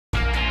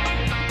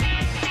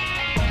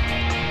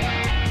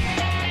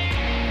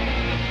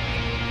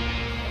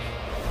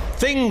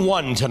Thing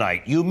one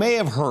tonight. You may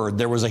have heard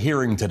there was a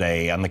hearing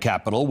today on the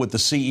Capitol with the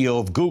CEO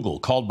of Google,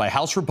 called by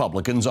House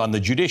Republicans on the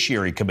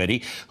Judiciary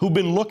Committee, who've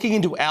been looking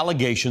into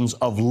allegations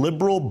of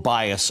liberal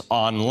bias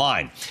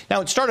online.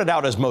 Now, it started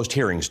out as most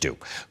hearings do.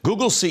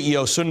 Google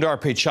CEO Sundar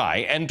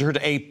Pichai entered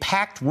a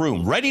packed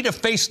room, ready to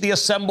face the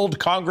assembled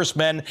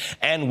congressmen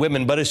and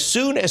women. But as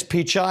soon as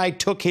Pichai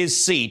took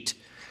his seat,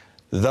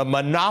 the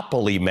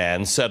Monopoly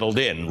man settled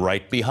in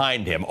right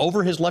behind him,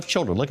 over his left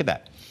shoulder. Look at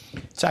that.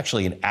 It's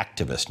actually an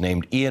activist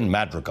named Ian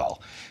Madrigal,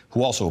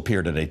 who also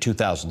appeared at a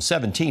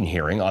 2017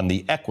 hearing on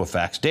the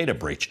Equifax data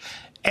breach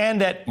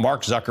and at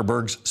Mark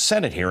Zuckerberg's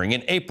Senate hearing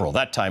in April,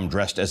 that time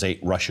dressed as a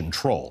Russian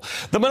troll.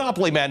 The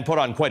Monopoly man put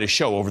on quite a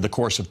show over the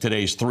course of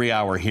today's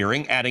 3-hour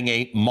hearing, adding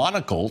a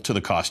monocle to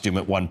the costume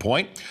at one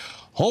point,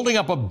 holding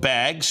up a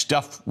bag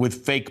stuffed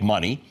with fake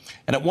money,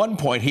 and at one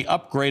point he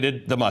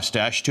upgraded the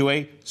mustache to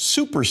a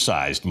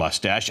supersized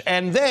mustache,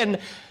 and then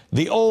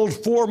the old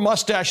 4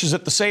 mustaches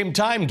at the same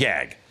time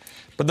gag.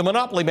 But the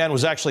Monopoly man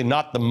was actually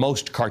not the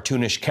most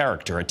cartoonish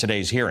character at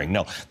today's hearing.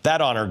 No,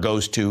 that honor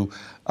goes to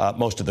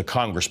most of the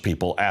Congress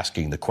people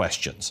asking the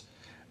questions.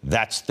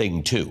 That's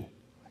thing 2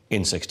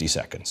 in 60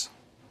 seconds.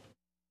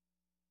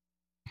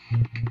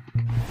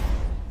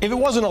 If it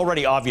wasn't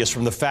already obvious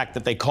from the fact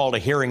that they called a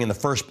hearing in the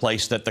first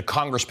place that the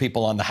Congress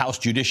people on the House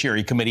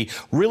Judiciary Committee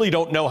really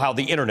don't know how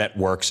the internet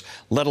works,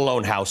 let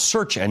alone how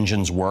search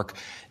engines work,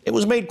 it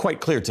was made quite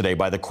clear today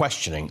by the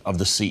questioning of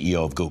the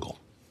CEO of Google.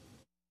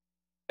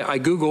 I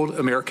Googled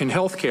American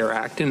Health Care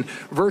Act, and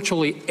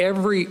virtually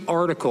every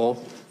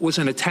article was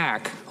an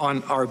attack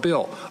on our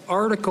bill.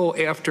 Article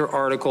after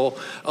article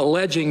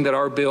alleging that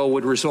our bill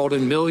would result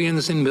in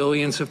millions and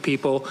millions of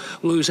people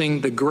losing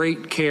the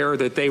great care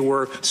that they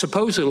were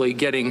supposedly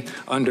getting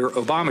under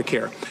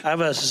Obamacare. I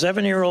have a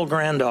 7-year-old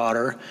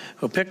granddaughter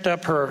who picked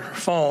up her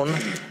phone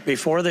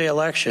before the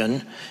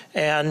election,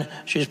 and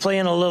she's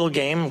playing a little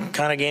game,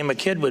 kind of game a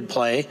kid would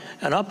play,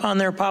 and up on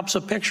there pops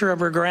a picture of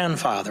her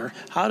grandfather.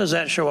 How does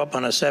that show up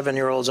on a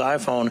 7-year-old's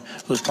iPhone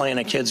who's playing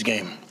a kid's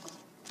game?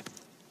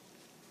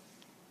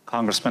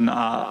 Congressman,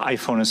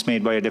 iPhone is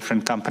made by a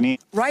different company.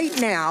 Right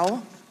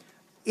now,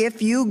 if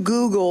you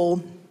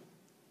Google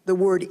the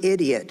word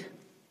idiot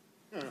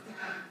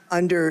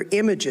under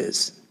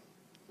images,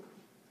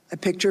 a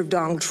picture of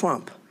Donald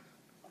Trump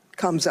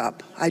comes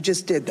up. I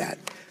just did that.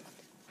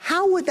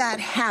 How would that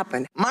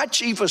happen? My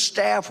chief of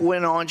staff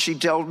went on, she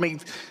told me,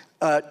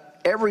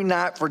 every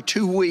night for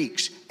 2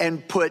 weeks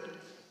and put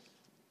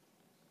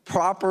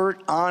proper,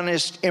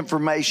 honest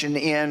information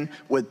in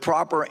with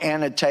proper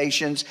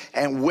annotations,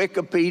 and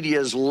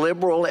Wikipedia's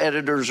liberal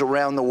editors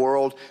around the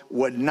world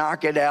would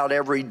knock it out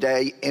every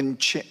day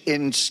and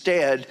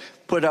instead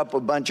put up a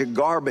bunch of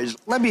garbage.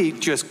 Let me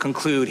just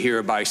conclude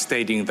here by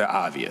stating the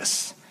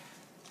obvious.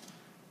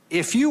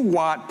 If you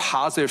want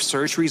positive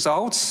search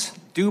results,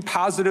 do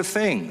positive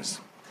things.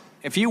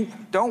 If you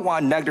don't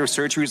want negative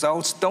search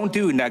results, don't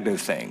do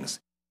negative things.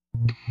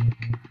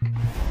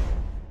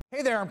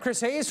 Hey there, I'm Chris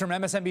Hayes from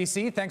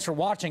MSNBC. Thanks for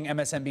watching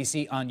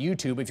MSNBC on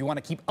YouTube. If you want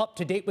to keep up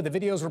to date with the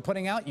videos we're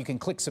putting out, you can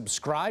click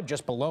subscribe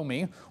just below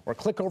me or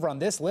click over on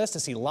this list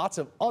to see lots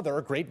of other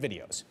great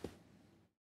videos.